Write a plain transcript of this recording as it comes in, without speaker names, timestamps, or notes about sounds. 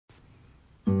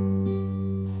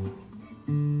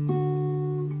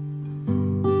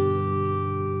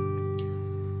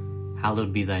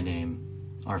Hallowed Be Thy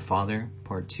Name, Our Father,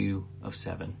 Part 2 of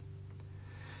 7.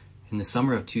 In the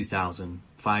summer of 2000,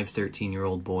 5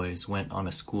 13-year-old boys went on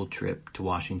a school trip to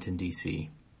Washington,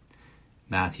 D.C.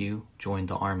 Matthew joined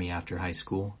the Army after high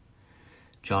school.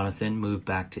 Jonathan moved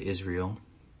back to Israel.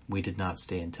 We did not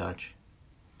stay in touch.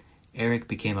 Eric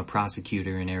became a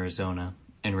prosecutor in Arizona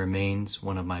and remains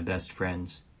one of my best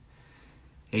friends.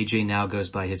 AJ now goes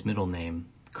by his middle name,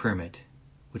 Kermit,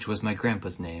 which was my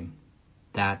grandpa's name.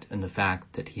 That and the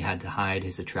fact that he had to hide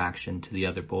his attraction to the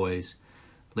other boys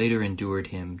later endured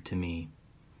him to me.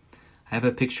 I have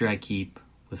a picture I keep,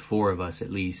 with 4 of us at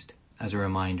least, as a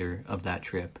reminder of that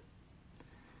trip.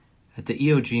 At the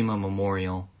Iwo Jima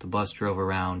Memorial, the bus drove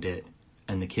around it,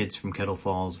 and the kids from Kettle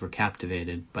Falls were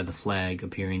captivated by the flag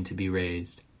appearing to be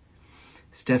raised.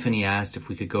 Stephanie asked if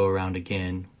we could go around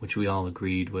again, which we all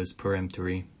agreed was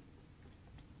peremptory.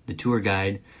 The tour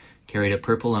guide carried a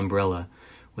purple umbrella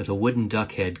with a wooden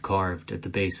duck head carved at the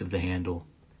base of the handle.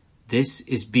 "This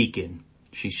is Beacon,"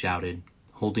 she shouted,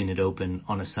 holding it open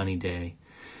on a sunny day,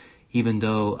 even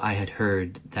though I had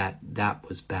heard that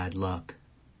was bad luck.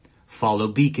 "Follow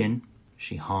Beacon,"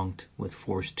 she honked with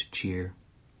forced cheer.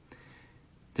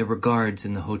 There were guards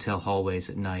in the hotel hallways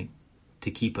at night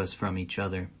to keep us from each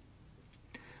other.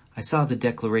 I saw the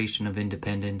Declaration of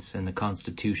Independence and the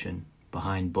Constitution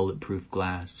behind bulletproof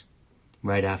glass.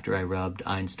 Right after I rubbed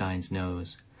Einstein's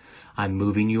nose. "I'm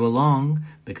moving you along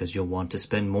because you'll want to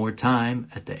spend more time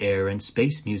at the Air and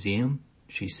Space Museum,"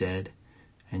 she said,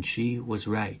 and she was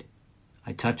right.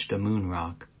 I touched a moon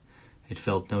rock. It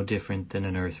felt no different than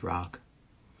an earth rock.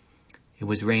 It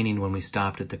was raining when we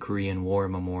stopped at the Korean War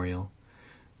Memorial.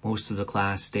 Most of the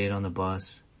class stayed on the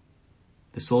bus.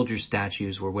 The soldiers'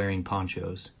 statues were wearing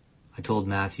ponchos. I told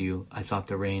Matthew I thought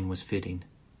the rain was fitting.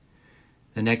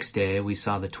 The next day, we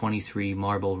saw the 23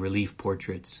 marble relief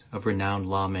portraits of renowned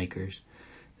lawmakers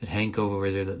that hang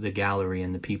over the gallery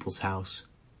in the People's House.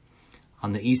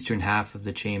 On the eastern half of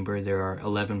the chamber, there are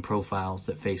 11 profiles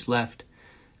that face left,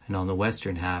 and on the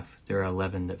western half, there are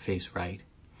 11 that face right.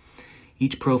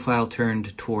 Each profile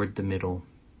turned toward the middle.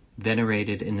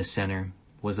 Venerated in the center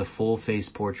was a full-face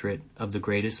portrait of the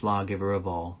greatest lawgiver of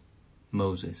all,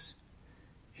 Moses.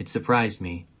 It surprised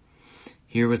me.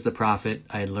 Here was the prophet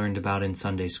I had learned about in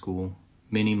Sunday school,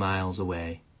 many miles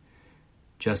away.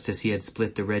 Just as he had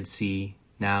split the Red Sea,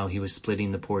 now he was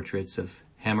splitting the portraits of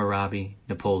Hammurabi,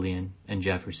 Napoleon, and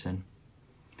Jefferson.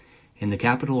 In the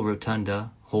Capitol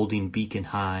Rotunda, holding Beacon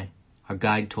high, our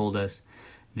guide told us,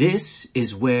 "This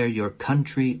is where your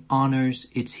country honors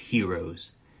its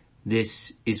heroes.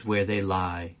 This is where they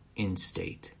lie in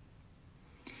state."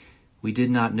 We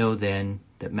did not know then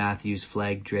that Matthew's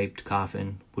flag-draped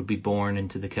coffin would be borne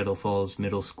into the Kettle Falls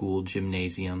Middle School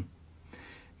gymnasium.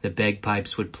 The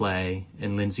bagpipes would play,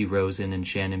 and Lindsay Rosen and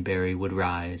Shannon Barry would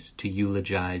rise to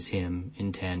eulogize him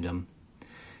in tandem.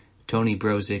 Tony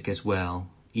Brozick as well,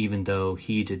 even though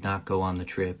he did not go on the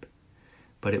trip.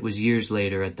 But it was years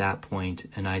later at that point,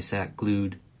 and I sat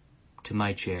glued to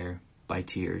my chair by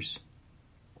tears.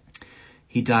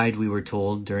 He died, we were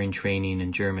told, during training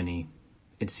in Germany.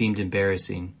 It seemed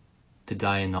embarrassing to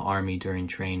die in the army during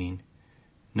training.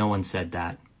 No one said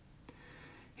that.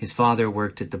 His father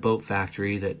worked at the boat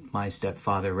factory that my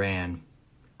stepfather ran.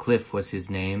 Cliff was his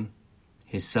name.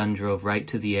 His son drove right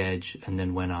to the edge and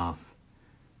then went off.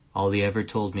 All he ever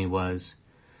told me was,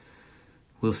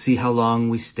 "We'll see how long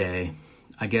we stay.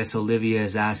 I guess Olivia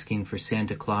is asking for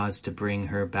Santa Claus to bring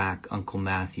her back Uncle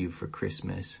Matthew for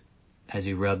Christmas," as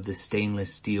he rubbed the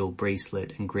stainless steel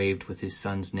bracelet engraved with his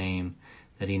son's name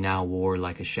that he now wore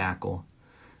like a shackle.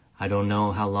 "I don't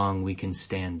know how long we can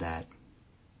stand that."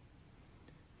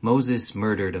 Moses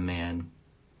murdered a man.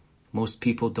 Most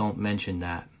people don't mention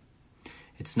that.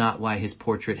 It's not why his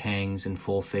portrait hangs in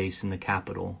full face in the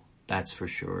Capitol, that's for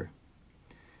sure.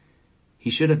 He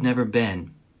should have never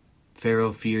been.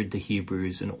 Pharaoh feared the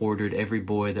Hebrews and ordered every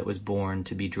boy that was born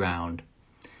to be drowned.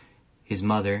 His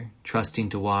mother, trusting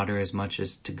to water as much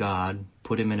as to God,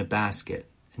 put him in a basket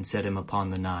and set him upon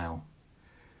the Nile.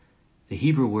 The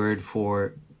Hebrew word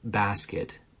for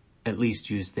basket, at least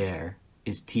used there,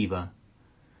 is tiva.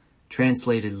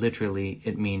 Translated literally,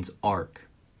 it means ark.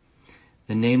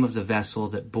 The name of the vessel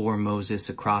that bore Moses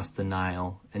across the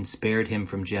Nile and spared him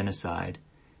from genocide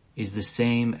is the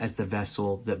same as the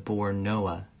vessel that bore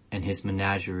Noah and his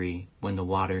menagerie when the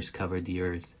waters covered the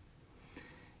earth.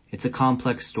 It's a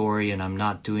complex story, and I'm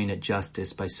not doing it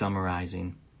justice by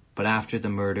summarizing, but after the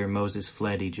murder, Moses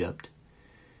fled Egypt.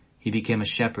 He became a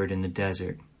shepherd in the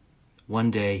desert. One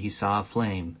day he saw a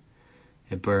flame.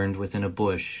 It burned within a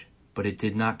bush, but it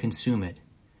did not consume it.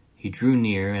 He drew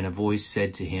near, and a voice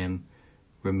said to him,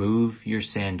 "Remove your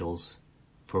sandals,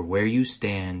 for where you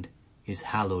stand is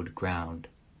hallowed ground.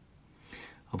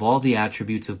 Of all the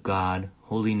attributes of God,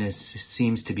 holiness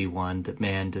seems to be one that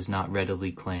man does not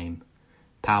readily claim.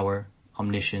 Power,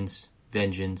 omniscience,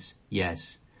 vengeance,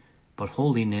 yes, but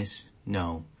holiness,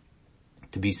 no.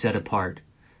 To be set apart,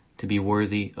 to be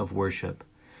worthy of worship,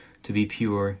 to be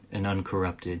pure and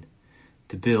uncorrupted,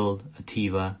 to build a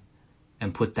tiva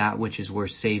and put that which is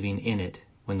worth saving in it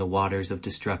when the waters of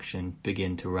destruction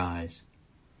begin to rise.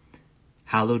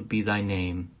 Hallowed be thy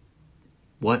name.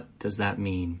 What does that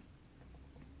mean?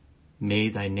 May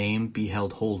thy name be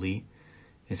held holy,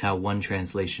 is how one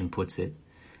translation puts it,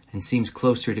 and seems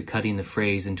closer to cutting the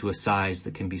phrase into a size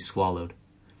that can be swallowed.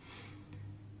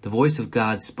 The voice of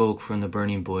God spoke from the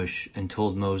burning bush and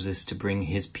told Moses to bring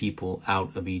his people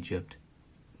out of Egypt.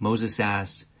 Moses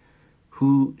asked,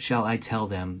 "Who shall I tell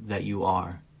them that you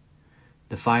are?"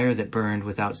 The fire that burned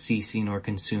without ceasing or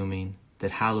consuming, that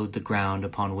hallowed the ground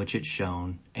upon which it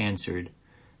shone, answered,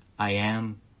 "I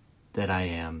am that I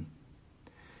am."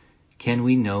 Can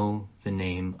we know the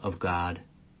name of God?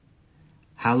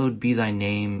 Hallowed be thy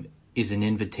name is an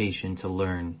invitation to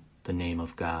learn the name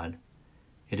of God.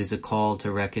 It is a call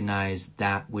to recognize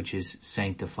that which is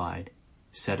sanctified,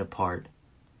 set apart,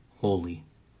 holy.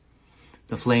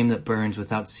 The flame that burns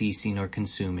without ceasing or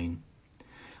consuming.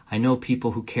 I know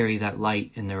people who carry that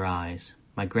light in their eyes.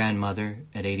 My grandmother,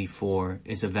 at 84,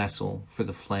 is a vessel for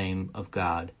the flame of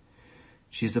God.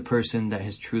 She is a person that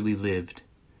has truly lived.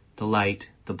 The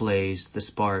light, the blaze, the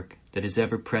spark that is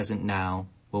ever present now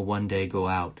will one day go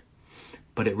out,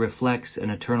 but it reflects an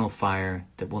eternal fire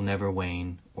that will never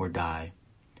wane or die.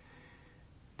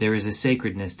 There is a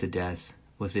sacredness to death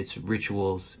with its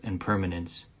rituals and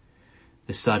permanence,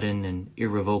 the sudden and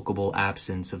irrevocable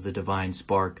absence of the divine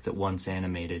spark that once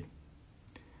animated.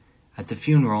 At the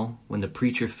funeral, when the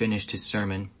preacher finished his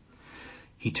sermon,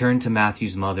 he turned to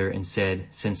Matthew's mother and said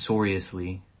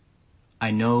censoriously, "I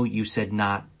know you said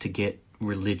not to get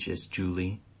religious,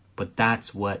 Julie, but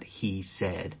that's what he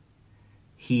said."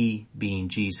 He being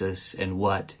Jesus, and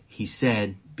what he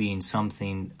said being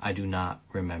something I do not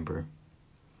remember.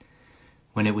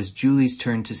 When it was Julie's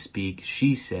turn to speak,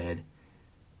 she said,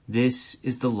 "This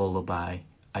is the lullaby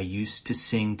I used to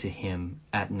sing to him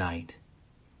at night."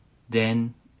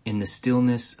 Then, in the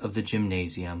stillness of the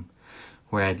gymnasium,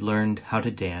 where I'd learned how to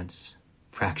dance,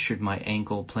 fractured my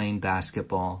ankle playing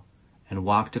basketball, and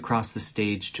walked across the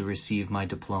stage to receive my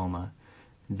diploma,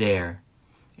 there,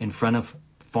 in front of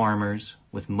farmers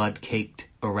with mud caked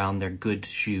around their good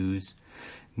shoes,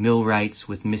 millwrights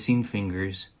with missing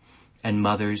fingers, and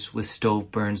mothers with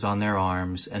stove burns on their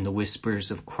arms, and the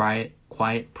whispers of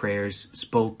quiet prayers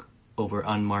spoke over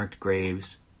unmarked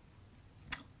graves,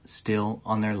 still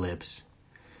on their lips,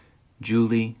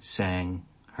 Julie sang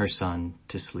her son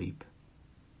to sleep.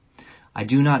 I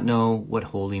do not know what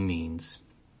holy means.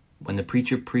 When the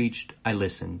preacher preached, I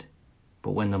listened,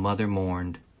 but when the mother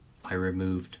mourned, I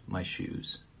removed my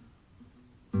shoes.